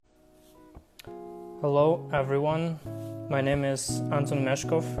Hello everyone, my name is Anton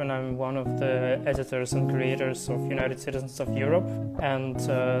Meshkov and I'm one of the editors and creators of United Citizens of Europe, and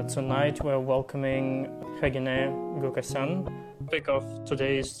tonight we're welcoming Hegine Gukasyan. The topic of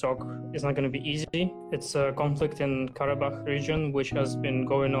today's talk is not going to be easy. It's a conflict in Karabakh region which has been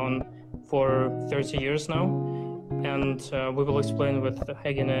going on for 30 years now. And we will explain with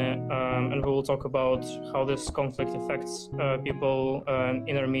Hegine, and we will talk about how this conflict affects people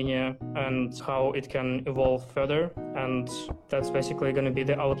in Armenia and how it can evolve further. And that's basically going to be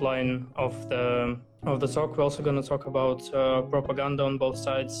the outline of the talk. We're also going to talk about propaganda on both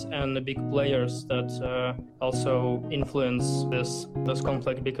sides and the big players that also influence this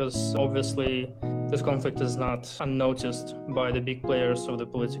conflict, because obviously this conflict is not unnoticed by the big players of the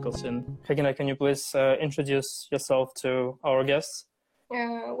political scene. Hegine, can you please introduce yourself to our guests?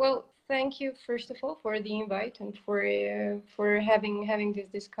 Well, thank you first of all for the invite and for having this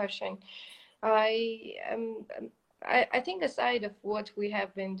discussion. I think aside of what we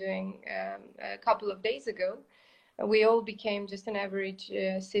have been doing a couple of days ago, we all became just an average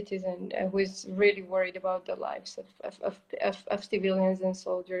citizen who is really worried about the lives of civilians and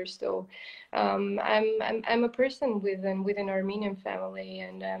soldiers. So I'm a person within Armenian family,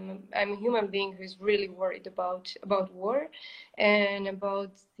 and I'm a human being who's really worried about war and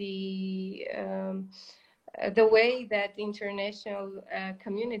about the way that international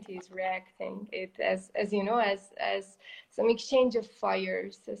community is reacting. It as you know, as some exchange of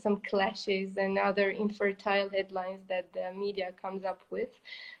fires, some clashes, and other infertile headlines that the media comes up with.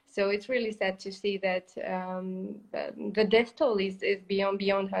 So it's really sad to see that the death toll is beyond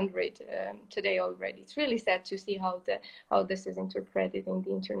 100 today already. It's really sad to see how this is interpreted in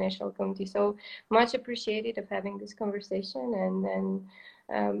the international community. So much appreciated of having this conversation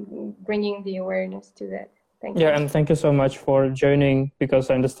and bringing the awareness to that. Thank you. And thank you so much for joining, because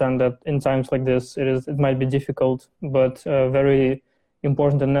I understand that in times like this, it might be difficult, but very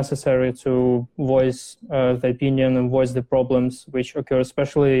important and necessary to voice the opinion and voice the problems which occur,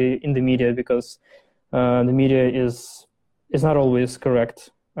 especially in the media, because the media is not always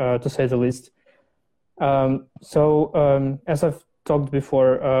correct, to say the least. As I've talked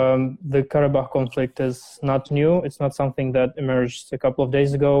before, the Karabakh conflict is not new. It's not something that emerged a couple of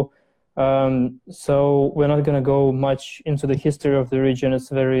days ago. So we're not going to go much into the history of the region. It's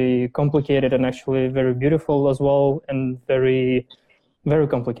very complicated and actually very beautiful as well, and very, very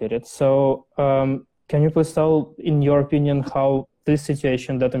complicated. So can you please tell, in your opinion, how this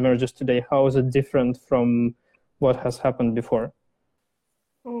situation that emerges today, how is it different from what has happened before?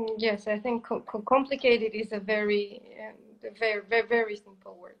 Yes, I think complicated is a very very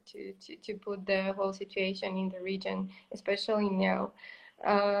simple word to put the whole situation in the region, especially now.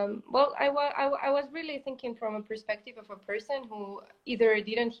 Well, I was really thinking from a perspective of a person who either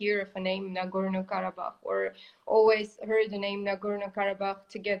didn't hear of a name Nagorno-Karabakh or always heard the name Nagorno-Karabakh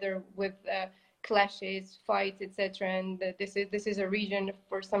together with clashes, fights, etc. And this is a region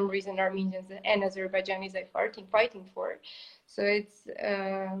for some reason Armenians and Azerbaijanis are fighting for. So it's.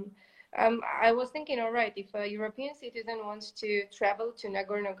 I was thinking, all right, if a European citizen wants to travel to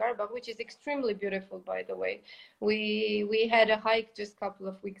Nagorno-Karabakh, which is extremely beautiful, by the way, we had a hike just a couple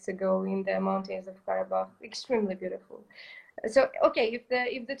of weeks ago in the mountains of Karabakh, extremely beautiful. So, okay, if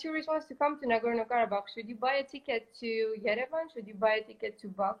the tourist wants to come to Nagorno-Karabakh, should you buy a ticket to Yerevan? Should you buy a ticket to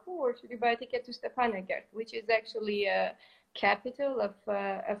Baku, or should you buy a ticket to Stepanakert, which is actually a capital of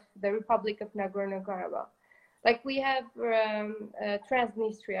the Republic of Nagorno-Karabakh? Like we have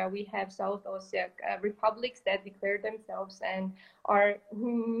Transnistria, we have South Ossetia, republics that declare themselves and are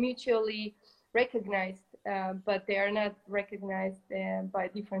mutually recognized, but they are not recognized by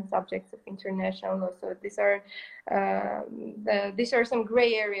different subjects of international law. So these are some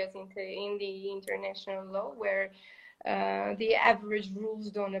gray areas in the international law where the average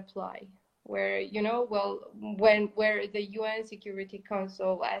rules don't apply. Where where the UN Security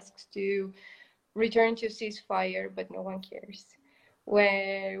Council asks to return to ceasefire, but no one cares.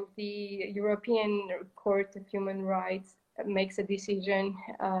 Where the European Court of Human Rights makes a decision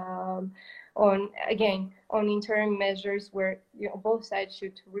on interim measures where both sides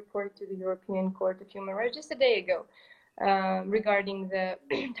should report to the European Court of Human Rights just a day ago regarding the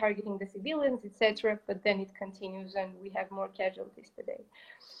targeting the civilians, etc. But then it continues, and we have more casualties today.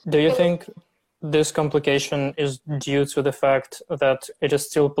 Do you think this complication is due to the fact that it is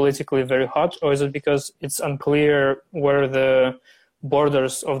still politically very hot, or is it because it's unclear where the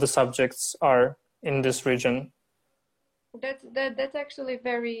borders of the subjects are in this region? That's actually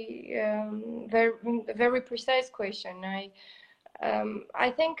very precise question. I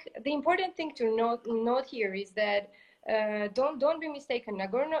think the important thing to note here is that don't be mistaken.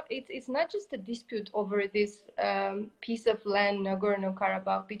 Nagorno, it's not just a dispute over this piece of land,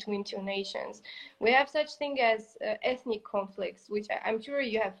 Nagorno-Karabakh, between two nations. We have such thing as ethnic conflicts, which I'm sure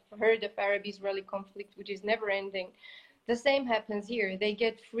you have heard of Arab-Israeli conflict, which is never ending. The same happens here. They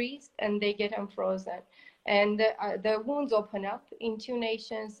get freezed and they get unfrozen, and the wounds open up in two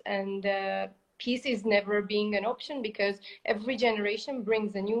nations, and peace is never being an option because every generation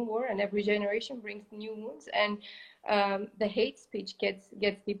brings a new war and every generation brings new wounds, and the hate speech gets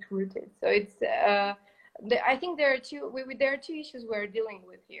deep rooted. So it's I think there are two issues we're dealing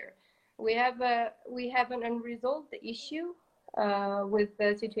with here. We have an unresolved issue with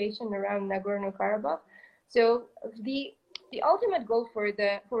the situation around Nagorno-Karabakh. So the ultimate goal for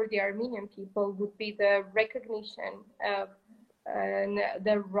the Armenian people would be the recognition of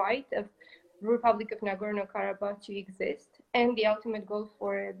the right of Republic of Nagorno-Karabakh to exist, and the ultimate goal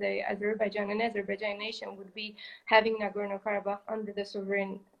for the Azerbaijan and Azerbaijan nation would be having Nagorno-Karabakh under the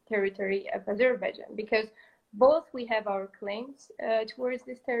sovereign territory of Azerbaijan, because both we have our claims towards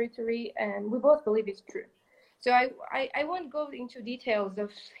this territory and we both believe it's true. So I won't go into details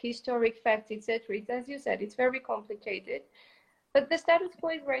of historic facts, etc. It's, as you said, it's very complicated, but the status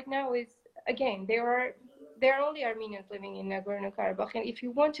quo right now is, again, there are only Armenians living in Nagorno-Karabakh, and if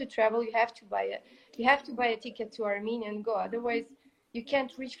you want to travel, you have to buy a ticket to Armenia and go. Otherwise, you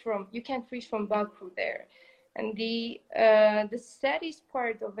can't reach from Baku there. And the saddest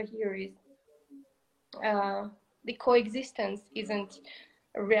part over here is the coexistence isn't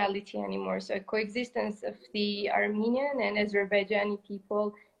a reality anymore. So coexistence of the Armenian and Azerbaijani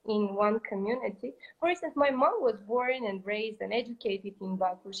people in one community. For instance, my mom was born and raised and educated in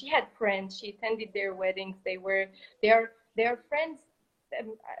Baku. She had friends. She attended their weddings. They are friends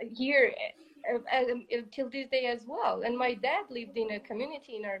here till this day as well. And my dad lived in a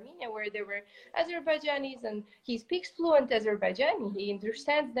community in Armenia where there were Azerbaijanis, and he speaks fluent Azerbaijani. He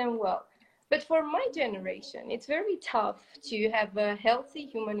understands them well. But for my generation, it's very tough to have a healthy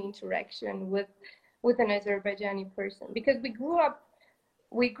human interaction with an Azerbaijani person, because we grew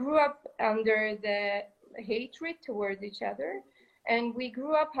up under the hatred towards each other, and we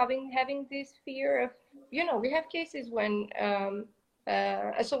grew up having this fear of, we have cases when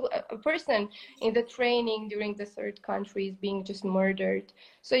a person in the training during the third country is being just murdered.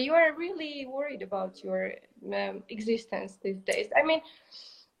 So you are really worried about your existence these days. I mean,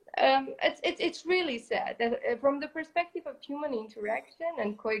 it's really sad that from the perspective of human interaction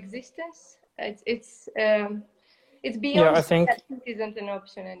and coexistence, it's beyond. I think that isn't an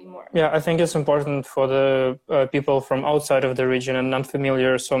option anymore. I think it's important for the people from outside of the region and not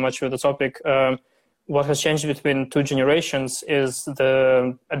familiar so much with the topic. What has changed between two generations is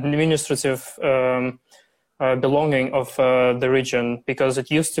the administrative belonging of the region, because it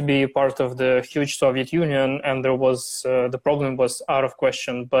used to be part of the huge Soviet Union, and there was the problem was out of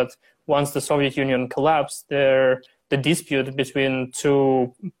question. But once the Soviet Union collapsed, the dispute between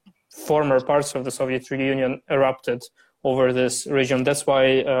two former parts of the Soviet Union erupted over this region. That's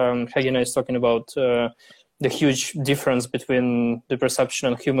why Hegina is talking about the huge difference between the perception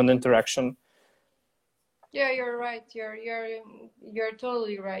and human interaction. Yeah, you're right. You're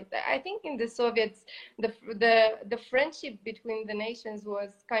totally right. I think in the Soviets, the friendship between the nations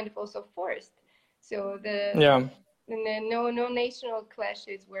was kind of also forced. So no national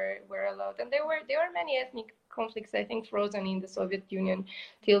clashes were allowed, and there were many ethnic conflicts, I think, frozen in the Soviet Union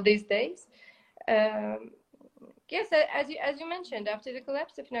till these days. Yes, as you mentioned, after the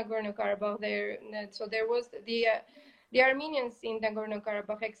collapse of Nagorno-Karabakh, there was the Armenians in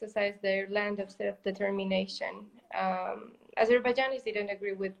Nagorno-Karabakh exercised their land of self-determination. Azerbaijanis didn't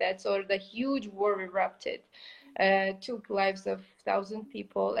agree with that, so the huge war erupted, took lives of 1,000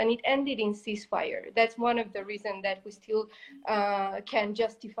 people, and it ended in ceasefire. That's one of the reasons that we still can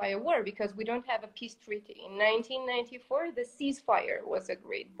justify a war, because we don't have a peace treaty. In 1994, the ceasefire was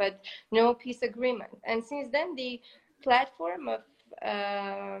agreed, but no peace agreement. And since then, the platform of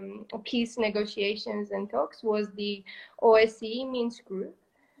peace negotiations and talks was the OSCE Minsk group,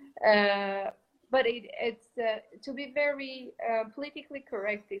 but it's to be very politically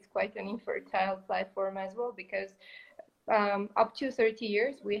correct, it's quite an infertile platform as well, because up to 30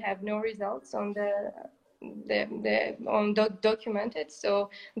 years we have no results on documented, so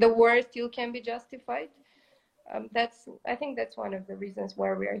the war still can be justified. I think that's one of the reasons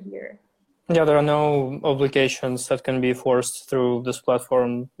why we are here. Yeah, there are no obligations that can be forced through this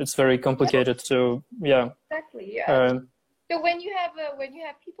platform. It's very complicated to, Exactly, yeah. So when you have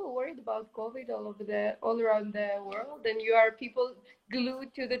people worried about COVID all around the world, and you are people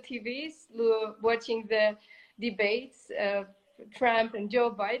glued to the TVs watching the debates of Trump and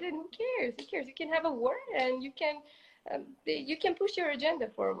Joe Biden, who cares? You can have a war, and you can you can push your agenda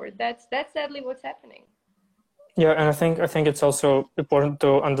forward. That's sadly what's happening. Yeah, and I think it's also important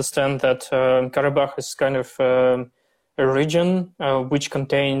to understand that Karabakh is kind of a region which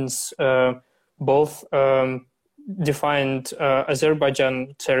contains both defined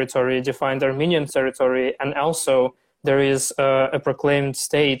Azerbaijan territory, defined Armenian territory, and also there is a proclaimed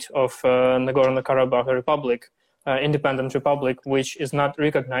state of Nagorno-Karabakh Republic, independent republic, which is not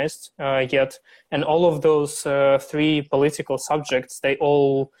recognized yet. And all of those three political subjects, they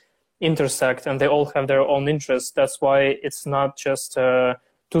all intersect and they all have their own interests. That's why it's not just a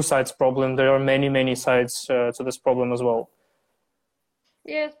two sides problem. There are many sides to this problem as well.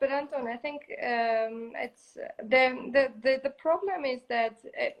 Yes, but Anton, I think it's the problem is that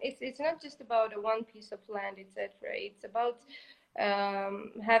it's not just about a one piece of land, etc. It's about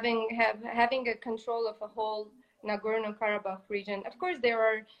having a control of a whole Nagorno-Karabakh region. Of course, there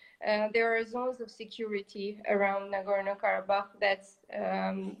are zones of security around Nagorno-Karabakh. That's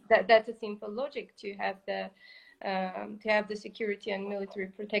a simple logic to have the security and military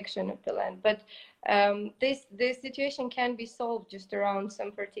protection of the land. But this situation can be solved just around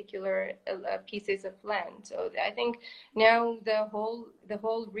some particular pieces of land. So I think now the whole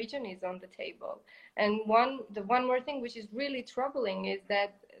region is on the table. And the one more thing which is really troubling is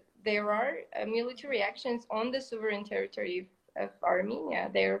that there are military actions on the sovereign territory of Armenia.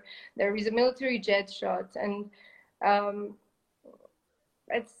 There is a military jet shot, and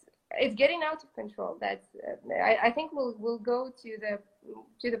it's getting out of control. That's I think we'll go to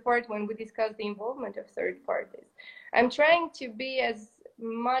the part when we discuss the involvement of third parties. I'm trying to be as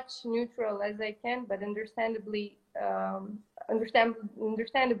much neutral as I can, but understandably I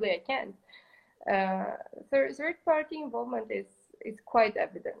can't. Third party involvement is quite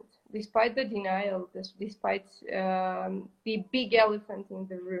evident, despite the denial, despite the big elephant in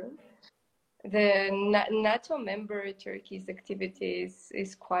the room. The NATO member Turkey's activities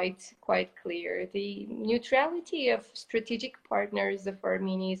is quite clear. The neutrality of strategic partners of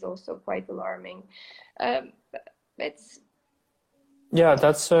Armenia is also quite alarming. That's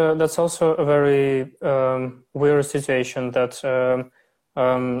also a very weird situation that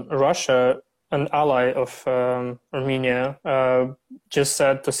Russia, an ally of Armenia, just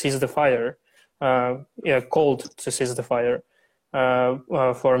said to cease the fire. Called to cease the fire.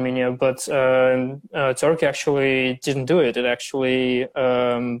 For Armenia, but Turkey actually didn't do it. It actually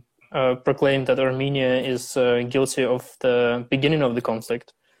proclaimed that Armenia is guilty of the beginning of the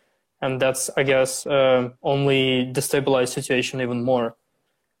conflict, and that's, I guess, only destabilized the situation even more.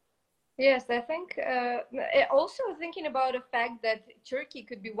 Yes, I think also thinking about the fact that Turkey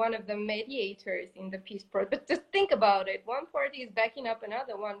could be one of the mediators in the peace process. But just think about it. One party is backing up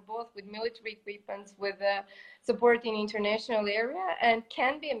another one, both with military equipment, with support in international area, and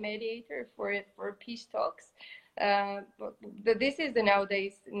can be a mediator for peace talks. This is the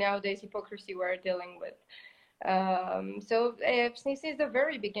nowadays hypocrisy we're dealing with. So since the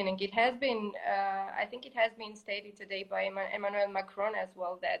very beginning, it has been, I think it has been stated today by Emmanuel Macron as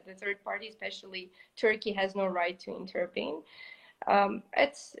well, that the third party, especially Turkey, has no right to intervene.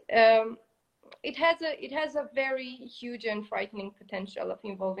 It has a very huge and frightening potential of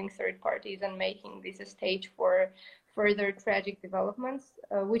involving third parties and making this a stage for further tragic developments,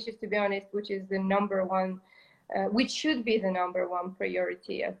 which is, to be honest, which is the number one. Which should be the number one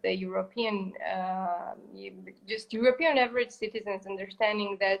priority of the European average citizens,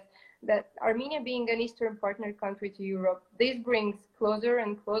 understanding that Armenia being an Eastern partner country to Europe, this brings closer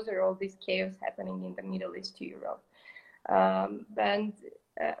and closer all this chaos happening in the Middle East to Europe.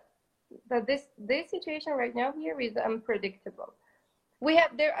 But this situation right now here is unpredictable. We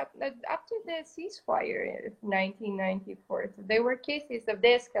have up to the ceasefire of 1994, so there were cases of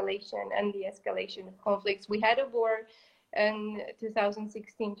de-escalation and the escalation of conflicts. We had a war in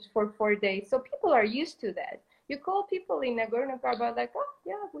 2016 for 4 days, so people are used to that. You call people in Nagorno-Karabakh like, oh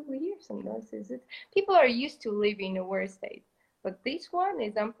yeah, we hear some noises. People are used to living in a war state, but this one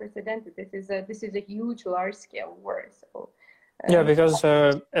is unprecedented. This is a huge, large-scale war. So. Because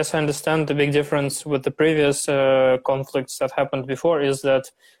as I understand, the big difference with the previous conflicts that happened before is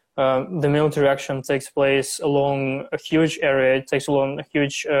that the military action takes place along a huge area. It takes along a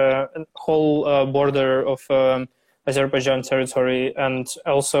huge whole border of Azerbaijan territory, and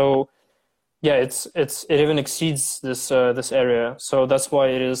also, it even exceeds this area. So that's why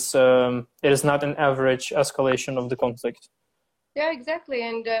it is not an average escalation of the conflict. Yeah, exactly.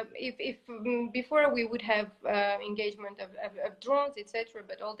 And if before we would have engagement of drones, etc.,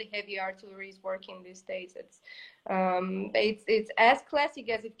 but all the heavy artillery is working these days. It's as classic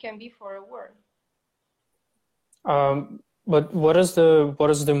as it can be for a war. But what is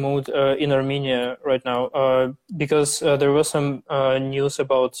the mood in Armenia right now? Because there was some news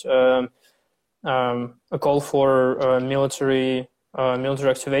about a call for military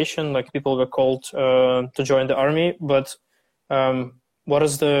activation, like people were called to join the army. But what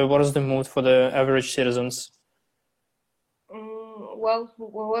is the mood for the average citizens? Well,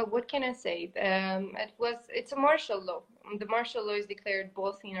 what can I say? It's a martial law. The martial law is declared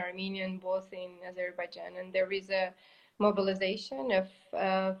both in Armenia and both in Azerbaijan, and there is a mobilization of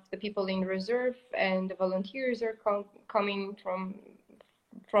the people in reserve, and the volunteers are coming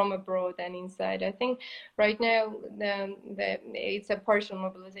from abroad and inside. I think right now it's a partial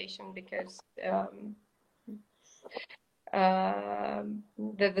mobilization because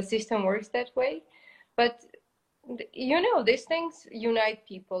the system works that way, but these things unite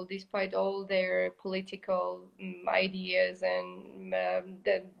people despite all their political ideas and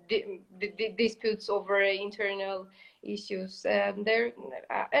the disputes over internal issues. And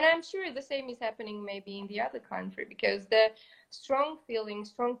I'm sure the same is happening maybe in the other country, because the strong feeling,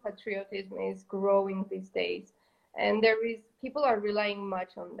 strong patriotism is growing these days, and people are relying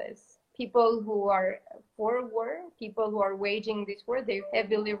much on this. People who are for war, people who are waging this war, they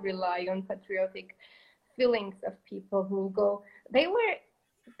heavily rely on patriotic feelings of people who go. They were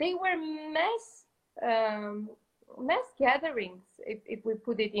mass gatherings, if we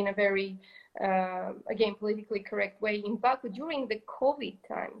put it in a very again politically correct way, in Baku during the COVID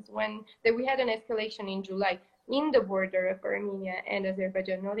times, when we had an escalation in July in the border of Armenia and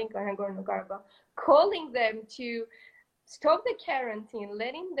Azerbaijan, not in Nagorno-Karabakh, calling them to stop the quarantine,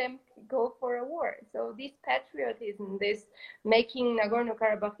 letting them go for a war. So this patriotism, this making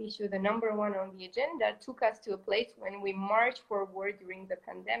Nagorno-Karabakh issue the number one on the agenda, took us to a place when we marched for war during the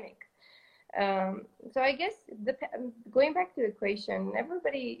pandemic. So I guess going back to the question,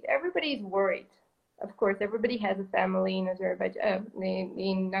 everybody is worried. Of course, everybody has a family in Azerbaijan,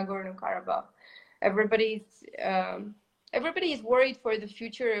 in Nagorno-Karabakh. Everybody is worried for the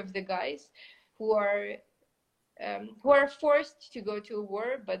future of the guys who are forced to go to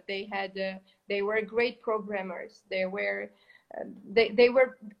war, but they were great programmers. They were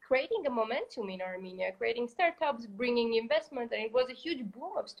creating a momentum in Armenia, creating startups, bringing investment, and it was a huge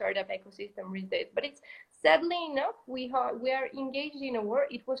boom of startup ecosystem these days. But it's sadly enough, we are engaged in a war.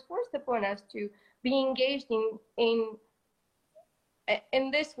 It was forced upon us to be engaged in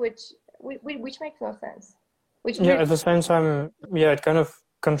this, which makes no sense. At the same time, it kind of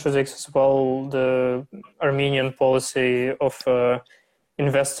contradicts as well the Armenian policy of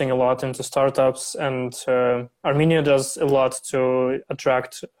investing a lot into startups, and Armenia does a lot to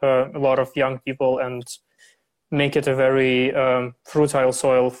attract a lot of young people and make it a very fertile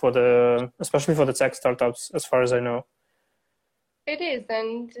soil especially for the tech startups, as far as I know. It is,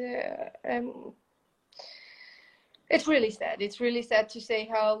 and it's really sad. It's really sad to say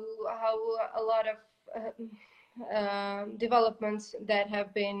how a lot of developments that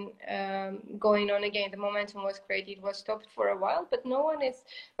have been going on. Again, the momentum was created, was stopped for a while, but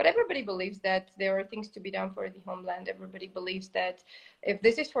everybody believes that there are things to be done for the homeland. Everybody believes that if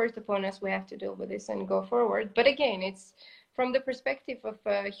this is forced upon us, we have to deal with this and go forward. But again, it's from the perspective of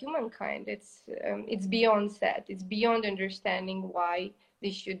humankind, it's beyond sad. It's beyond understanding why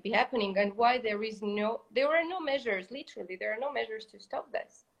this should be happening and why there are no measures, literally, there are no measures to stop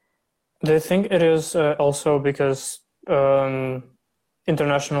this. Do you think it is also because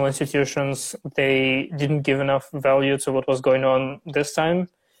international institutions, they didn't give enough value to what was going on this time,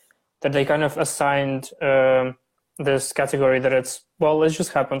 that they kind of assigned this category that it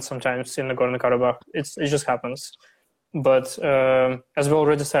just happens sometimes in Nagorno-Karabakh. It just happens. But as we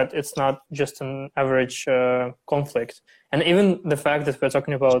already said, it's not just an average conflict. And even the fact that we're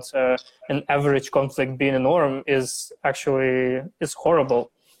talking about an average conflict being a norm is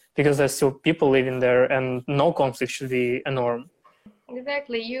horrible, because there's still people living there, and no conflict should be a norm.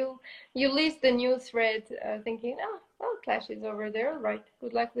 Exactly. You list the news thread thinking, clash is over there, right?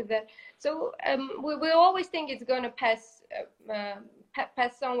 Good luck with that. So we always think it's going to pass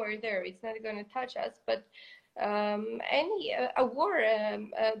somewhere there. It's not going to touch us. But any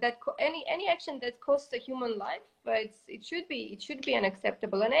action that costs a human life, it should be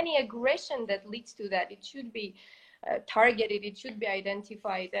unacceptable. And any aggression that leads to that, it should be targeted, it should be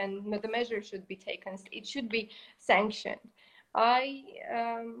identified, and the measure should be taken. It should be sanctioned. I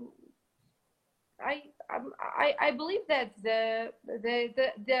believe that the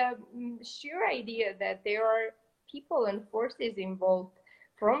sheer idea that there are people and forces involved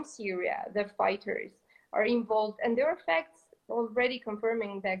from Syria, the fighters are involved, and there are facts already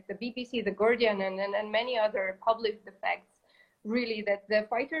confirming that the BBC, the Guardian, and many other published the facts, really, that the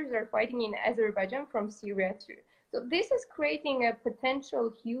fighters are fighting in Azerbaijan from Syria So this is creating a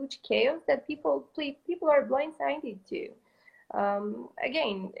potential huge chaos that people are blindsided to. I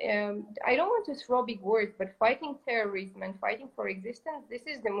don't want to throw big words, but fighting terrorism and fighting for existence, this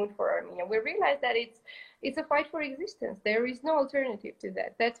is the mood for Armenia. We realize that it's a fight for existence. There is no alternative to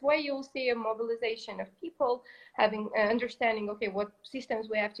that. That's why you'll see a mobilization of people having understanding, okay, what systems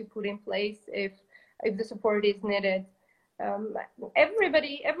we have to put in place if the support is needed.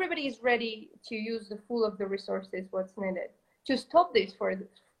 Everybody is ready to use the full of the resources what's needed to stop this for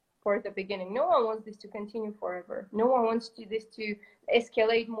the beginning. No one wants this to continue forever. No one wants this to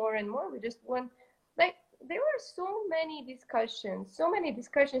escalate more and more. We just want, like, there are so many discussions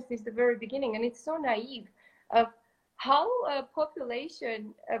since the very beginning, and it's so naive of how a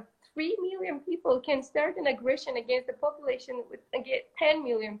population of 3 million people can start an aggression against a population with 10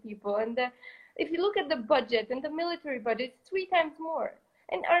 million people. And if you look at the budget and the military budget, it's 3 times more.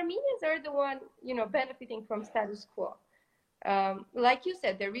 And Armenians are the one, benefiting from status quo. Like you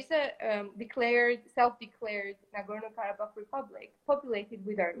said, there is a self-declared Nagorno-Karabakh Republic populated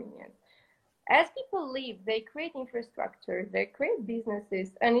with Armenians. As people leave, they create infrastructure, they create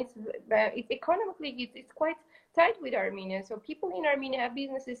businesses, and it's economically it's quite tied with Armenia. So people in Armenia have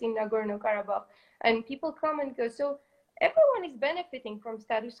businesses in Nagorno-Karabakh, and people come and go. So everyone is benefiting from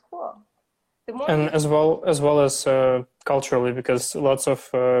status quo. And as well as culturally, because lots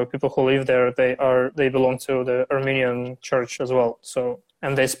of people who live there, they belong to the Armenian church as well. So,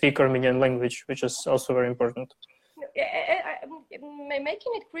 and they speak Armenian language, which is also very important.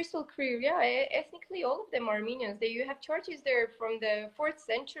 Making it crystal clear, ethnically all of them are Armenians. You have churches there from the 4th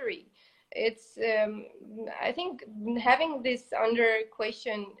century. It's I think having this under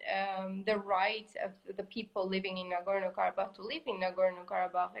question, the rights of the people living in Nagorno-Karabakh to live in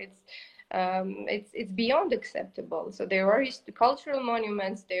Nagorno-Karabakh, it's beyond acceptable. So there are cultural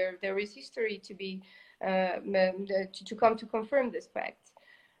monuments there. There is history to be to come to confirm this fact.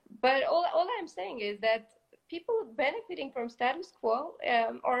 But all I'm saying is that people benefiting from status quo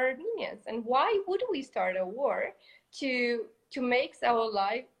are Armenians, and why would we start a war to make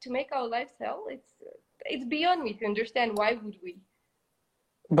our lives hell? It's beyond me to understand why would we.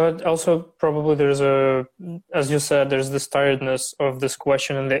 But also probably as you said, there's this tiredness of this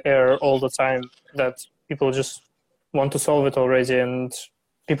question in the air all the time, that people just want to solve it already, and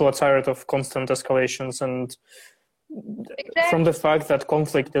people are tired of constant escalations, and exactly. From the fact that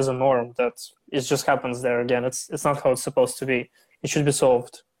conflict is a norm, that it just happens there again. It's not how it's supposed to be. It should be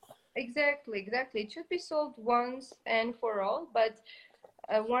solved. Exactly. It should be solved once and for all, but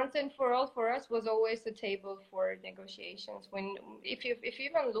once and for all for us was always a table for negotiations. If you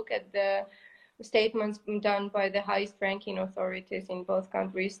even look at the statements done by the highest ranking authorities in both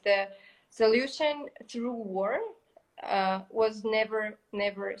countries, the solution through war was never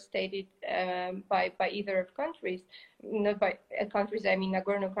stated by either of countries. Not by countries, I mean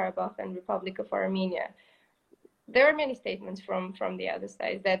Nagorno-Karabakh and Republic of Armenia. There are many statements from the other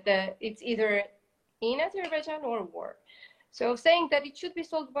side that it's either in Azerbaijan or war. So saying that it should be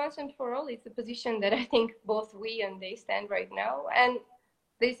solved once and for all, it's a position that I think both we and they stand right now. And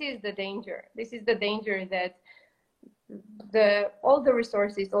this is the danger. This is the danger that all the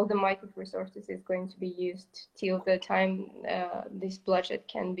resources, all the might of resources is going to be used till the time this bloodshed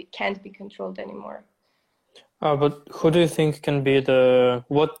can't be controlled anymore. But who do you think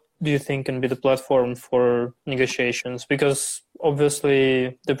what do you think can be the platform for negotiations? Because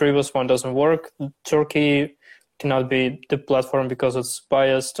obviously the previous one doesn't work. Turkey cannot be the platform because it's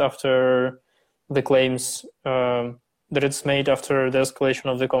biased after the claims that it's made after the escalation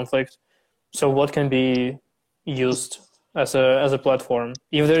of the conflict. So what can be used as a platform,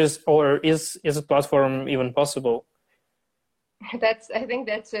 if there is, or is a platform even possible? I think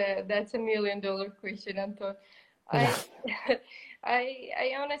that's a $1 million question, Anton.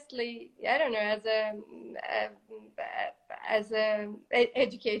 I honestly, I don't know, as a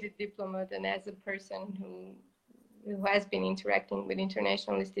educated diplomat and as a person who has been interacting with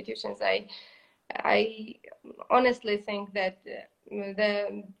international institutions, I honestly think that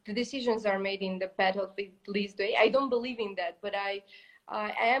the decisions are made in the battlefield way. I don't believe in that, but I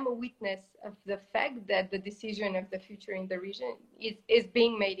am a witness of the fact that the decision of the future in the region is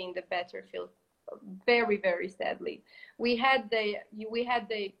being made in the battlefield. Very, very sadly, we had the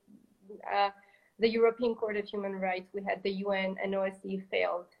European Court of Human Rights, we had the UN and OSCE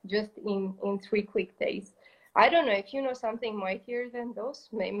failed just in 3 quick days. I don't know if you know something mightier than those.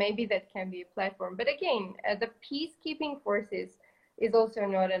 Maybe that can be a platform. But again, the peacekeeping forces is also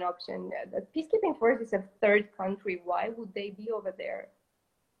not an option. The peacekeeping forces of third country, why would they be over there?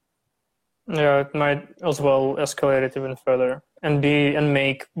 Yeah, it might as well escalate it even further and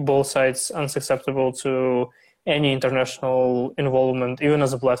make both sides unsusceptible to any international involvement, even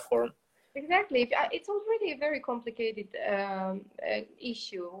as a platform. Exactly. It's already a very complicated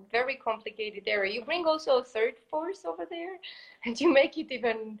issue, very complicated area. You bring also a third force over there, and you make it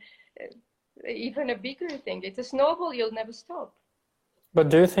even a bigger thing. It's a snowball you'll never stop. But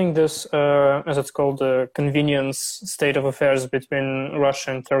do you think this, as it's called, the convenience state of affairs between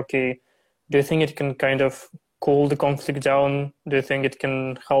Russia and Turkey, do you think it can kind of cool the conflict down? Do you think it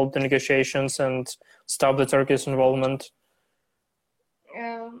can help the negotiations and stop the Turkish involvement?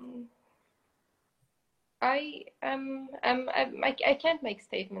 I can't make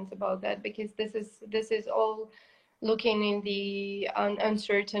statements about that because this is all looking in the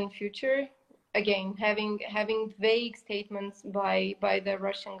uncertain future. Again, having vague statements by the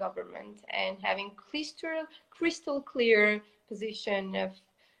Russian government and having crystal clear position of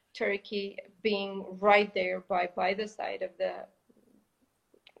Turkey being right there by the side of the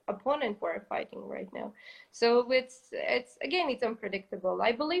opponent we're fighting right now. So it's again, it's unpredictable.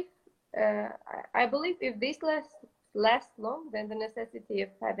 I believe if this lasts long, then the necessity of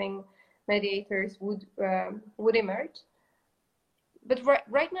having mediators would emerge. But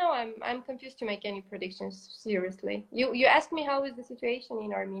right now, I'm confused to make any predictions. Seriously, you asked me how is the situation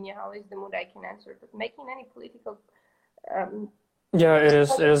in Armenia, how is the mood? I can answer, but making any political yeah, it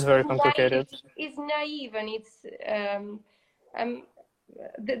is very complicated. It's naive, and it's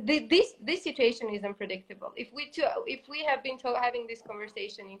this situation is unpredictable. If we have been having this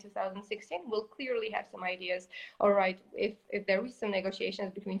conversation in 2016, we'll clearly have some ideas. All right, if there is some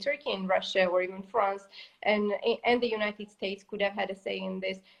negotiations between Turkey and Russia, or even France and the United States could have had a say in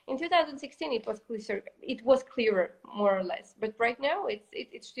this. In 2016, it was clearer, more or less. But right now,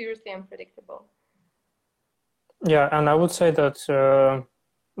 it's seriously unpredictable. Yeah, and I would say that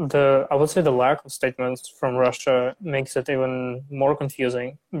the lack of statements from Russia makes it even more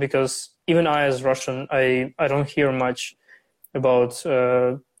confusing, because even I, as Russian, I don't hear much about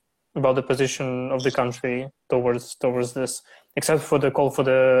the position of the country towards this, except for the call for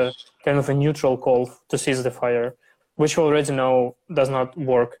the kind of a neutral call to cease the fire, which we already know does not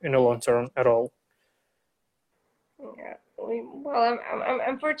work in the long term at all. Yeah, well,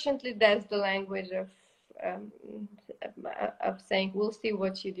 unfortunately, that's the language of saying we'll see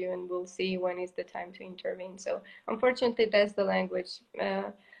what you do and we'll see when is the time to intervene. So unfortunately, that's the language.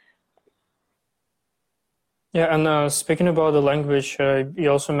 Yeah, and speaking about the language,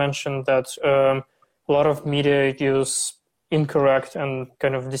 you also mentioned that a lot of media use incorrect and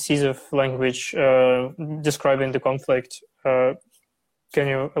kind of decisive language describing the conflict. Can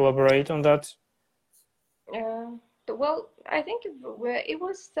you elaborate on that? Well, I think it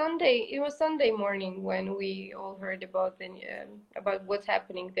was Sunday. It was Sunday morning when we all heard about about what's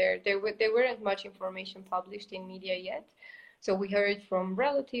happening there. There weren't much information published in media yet, so we heard from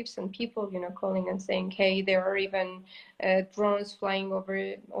relatives and people, calling and saying, "Hey, there are even drones flying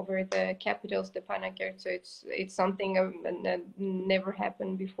over the capital, Stepanakert." So it's something that never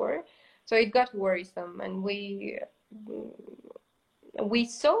happened before. So it got worrisome, and we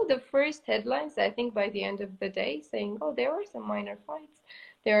saw the first headlines, I think, by the end of the day, saying, "Oh, there are some minor fights.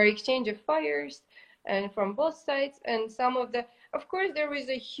 There are exchange of fires, and from both sides." And of course, there is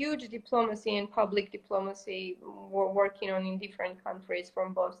a huge diplomacy and public diplomacy we're working on in different countries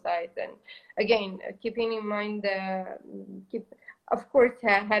from both sides. And again, keeping in mind of course,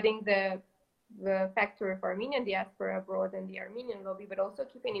 having the factor of Armenian diaspora abroad and the Armenian lobby, but also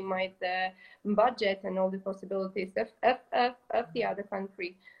keeping in mind the budget and all the possibilities of the other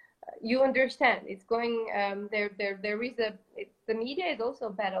country. You understand it's going there is the media is also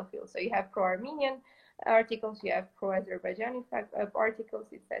a battlefield. So you have pro-Armenian articles, you have pro-Azerbaijani articles,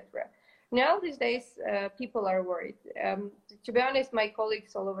 etc. Now these days, people are worried. To be honest, my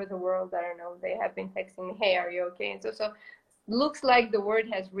colleagues all over the world, I don't know, they have been texting me, "Hey, are you okay?" And so looks like the word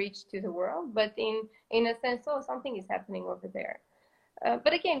has reached to the world, but in a sense, something is happening over there.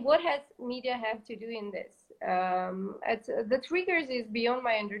 But again, what has media have to do in this? The triggers is beyond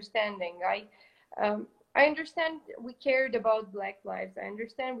my understanding. I understand we cared about Black lives. I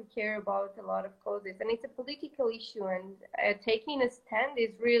understand we care about a lot of causes, and it's a political issue. And taking a stand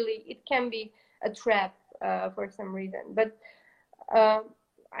is really, it can be a trap for some reason. But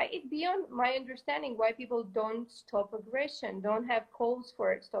it's beyond my understanding why people don't stop aggression, don't have calls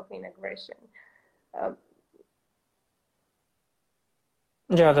for stopping aggression.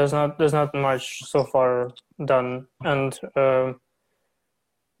 Yeah, there's not much so far done, and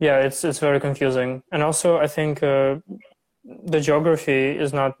yeah, it's very confusing. And also, I think the geography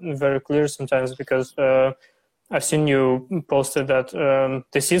is not very clear sometimes, because I've seen you posted that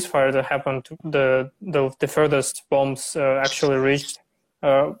the ceasefire that happened, the furthest bombs actually reached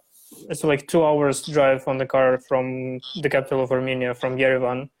it's like 2 hours drive on the car from the capital of Armenia, from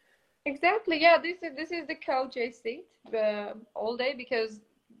Yerevan. Exactly. Yeah, this is the couch I sit all day because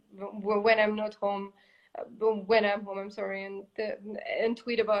when I'm not home, when I'm home, I'm sorry, and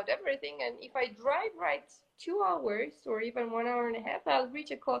tweet about everything. And if I drive right 2 hours or even 1 hour and a half, I'll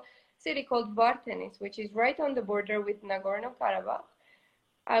reach a city called Vardenis, which is right on the border with Nagorno-Karabakh.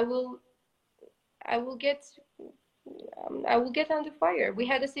 I will I will get I will get under fire. We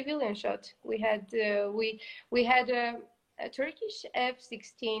had a civilian shot. We had a Turkish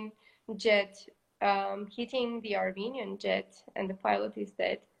F-16 jet hitting the Armenian jet, and the pilot is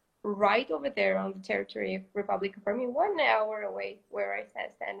dead right over there on the territory of Republic of Armenia, 1 hour away where I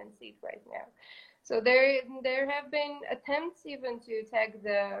stand and sit right now. So there have been attempts even to attack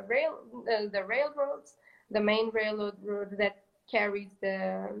the railroads, the main railroad road that carries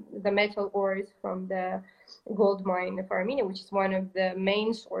the metal ores from the gold mine of Armenia, which is one of the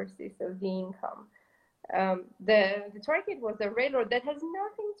main sources of the income. The target was a railroad that has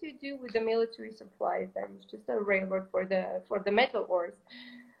nothing to do with the military supplies. That is just a railroad for the metal ores.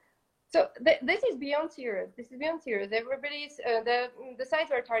 So this is beyond serious. This is beyond serious. Everybody's the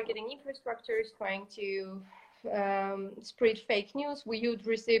sites are targeting infrastructures, trying to spread fake news. We would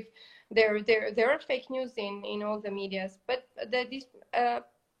receive there are fake news in all the medias, but the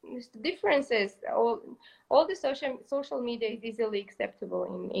difference is all the social media is easily acceptable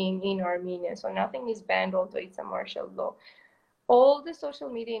in Armenia, so nothing is banned, although it's a martial law. All the social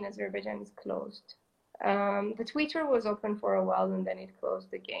media in Azerbaijan is closed. The Twitter was open for a while and then it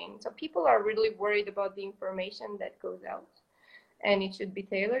closed again. So people are really worried about the information that goes out, and it should be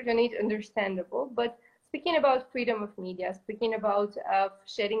tailored and it's understandable. But speaking about freedom of media, speaking about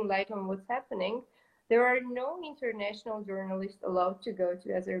shedding light on what's happening, there are no international journalists allowed to go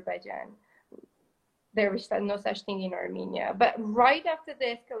to Azerbaijan. There is no such thing in Armenia. But right after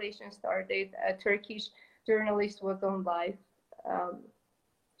the escalation started, a Turkish journalist was on live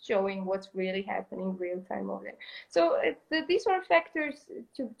showing what's really happening real time over there. So these are factors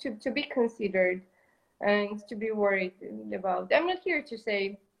to be considered and to be worried about. I'm not here to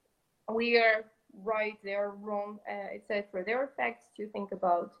say we are right, they are wrong, etc. There are facts to think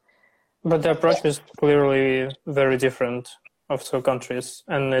about. But the approach is clearly very different of two countries,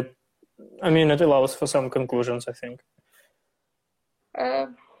 and it allows for some conclusions, I think.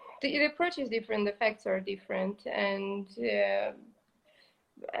 The approach is different, the facts are different, and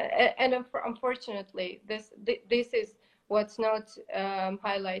unfortunately, this is what's not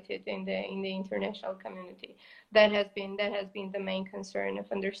highlighted in the international community. That has been the main concern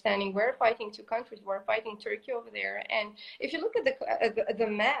of understanding we're fighting two countries. We're fighting Turkey over there, and if you look at the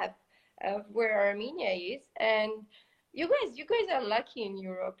map of where Armenia is, and you guys are lucky in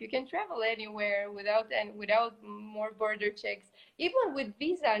Europe. You can travel anywhere without more border checks. Even with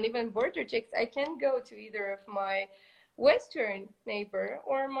visa and even border checks, I can go to either of my Western neighbor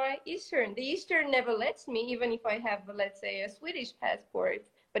or my Eastern. The Eastern never lets me, even if I have, let's say, a Swedish passport.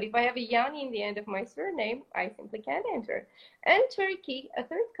 But if I have a Yani in the end of my surname, I simply can't enter. And Turkey, a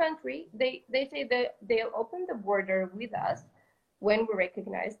third country, they say that they'll open the border with us when we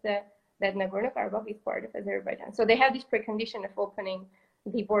recognize that Nagorno-Karabakh is part of Azerbaijan. So they have this precondition of opening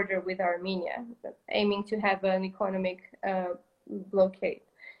the border with Armenia, aiming to have an economic blockade.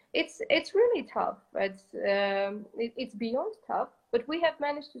 It's really tough. It's beyond tough, but we have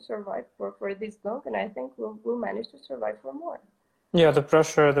managed to survive for this long, and I think we'll manage to survive for more. Yeah, the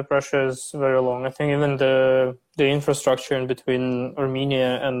pressure is very long. I think even the infrastructure in between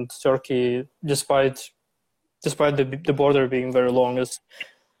Armenia and Turkey, despite the border being very long,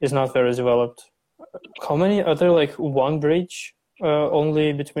 is not very developed. How many? Are there like one bridge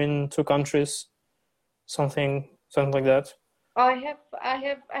only between two countries? Something like that. I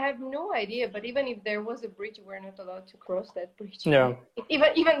have no idea, but even if there was a bridge, we're not allowed to cross that bridge. Yeah.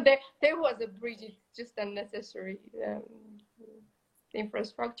 Even there was a bridge, it's just unnecessary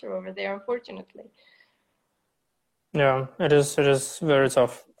infrastructure over there, unfortunately. Yeah, it is very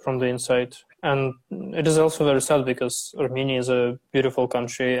tough from the inside, and it is also very sad because Armenia is a beautiful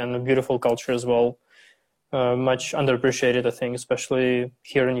country and a beautiful culture as well. Much underappreciated, I think, especially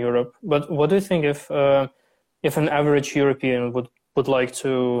here in Europe. But what do you think if an average European would like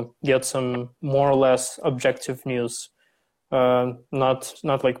to get some more or less objective news,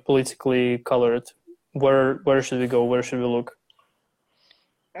 not like politically colored? Where should we go? Where should we look?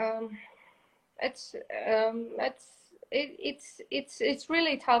 It's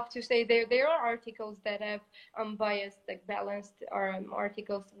really tough to say. There are articles that have unbiased, like balanced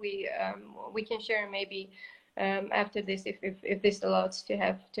articles. We can share maybe after this if this allows to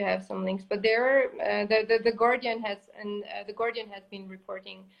have some links. But there are the Guardian has been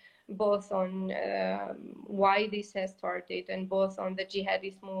reporting both on why this has started and both on the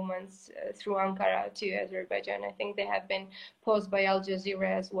jihadist movements through Ankara to Azerbaijan. I think they have been posed by Al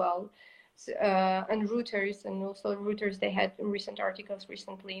Jazeera as well. And Reuters, and also Reuters, they had recent articles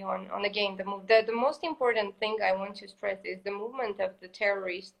recently on again the move. The most important thing I want to stress is the movement of the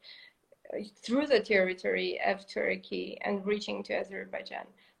terrorists through the territory of Turkey and reaching to Azerbaijan.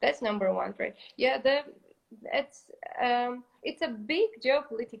 That's number one, right? Yeah, it's a big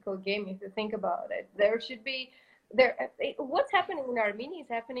geopolitical game if you think about it. What's happening in Armenia is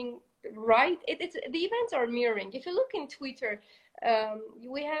happening right. The events are mirroring. If you look in Twitter,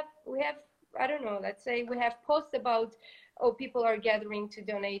 we have I don't know. Let's say we have posts about people are gathering to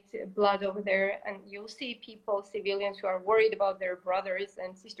donate blood over there, and you'll see people, civilians, who are worried about their brothers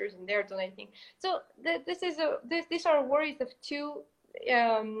and sisters, and they're donating. So these are worries of two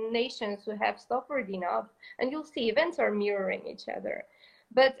nations who have suffered enough, and you'll see events are mirroring each other.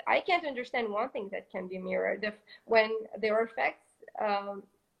 But I can't understand one thing that can be mirrored when there are facts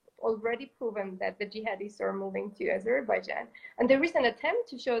already proven that the jihadists are moving to Azerbaijan, and there is an attempt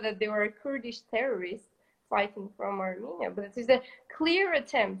to show that there are Kurdish terrorists fighting from Armenia, but it is a clear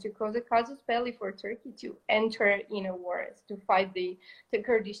attempt to cause a casus belli for Turkey to enter in a war to fight the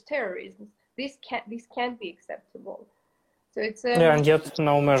Kurdish terrorism. This can't be acceptable. So it's and yet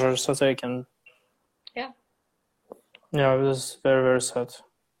no measures are taken. Yeah, it was very, very sad.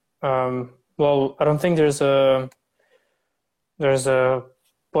 Well, I don't think there's a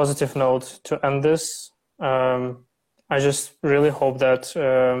positive note to end this. I just really hope that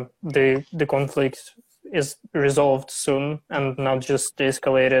the conflict is resolved soon and not just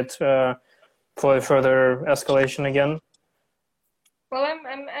de-escalated for further escalation again. Well,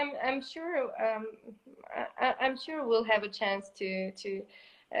 I'm sure I'm sure we'll have a chance to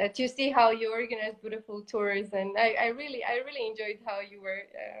see how you organize beautiful tours, and I really enjoyed how you were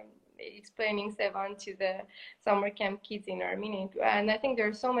explaining, Sevan, to the summer camp kids in Armenia, and I think there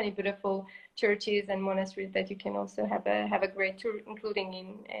are so many beautiful churches and monasteries that you can also have a great tour, including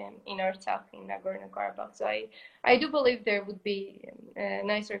in Artsakh, in Nagorno-Karabakh. So I do believe there would be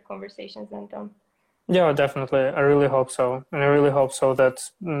nicer conversations than them. Yeah, definitely. I really hope so. And I really hope so that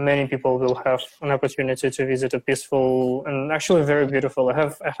many people will have an opportunity to visit a peaceful and actually very beautiful.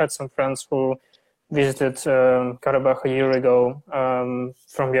 I had some friends who visited Karabakh a year ago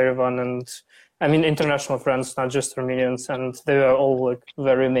from Yerevan, and I mean international friends, not just Armenians, and they were all like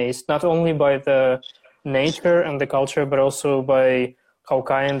very amazed, not only by the nature and the culture, but also by how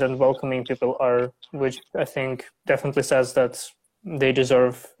kind and welcoming people are, which I think definitely says that they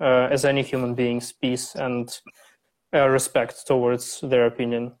deserve, as any human beings, peace and respect towards their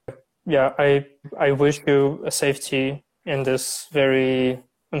opinion. Yeah, I wish you a safety in this very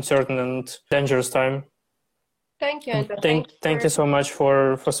uncertain and dangerous time. Thank you, Anton. Thank you so much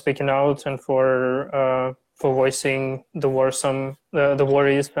for speaking out and for voicing the worries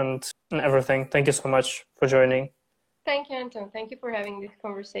and everything. Thank you so much for joining. Thank you, Anton. Thank you for having this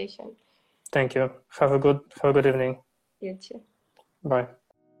conversation. Thank you. Have a good evening. You too. Bye.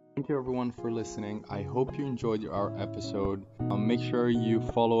 Thank you everyone for listening. I hope you enjoyed our episode. Make sure you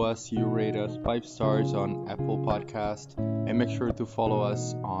follow us, you rate us 5 stars on Apple Podcast, and make sure to follow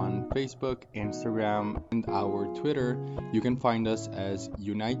us on Facebook, Instagram, and our Twitter. You can find us as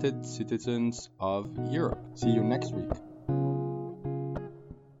United Citizens of Europe. See you next week.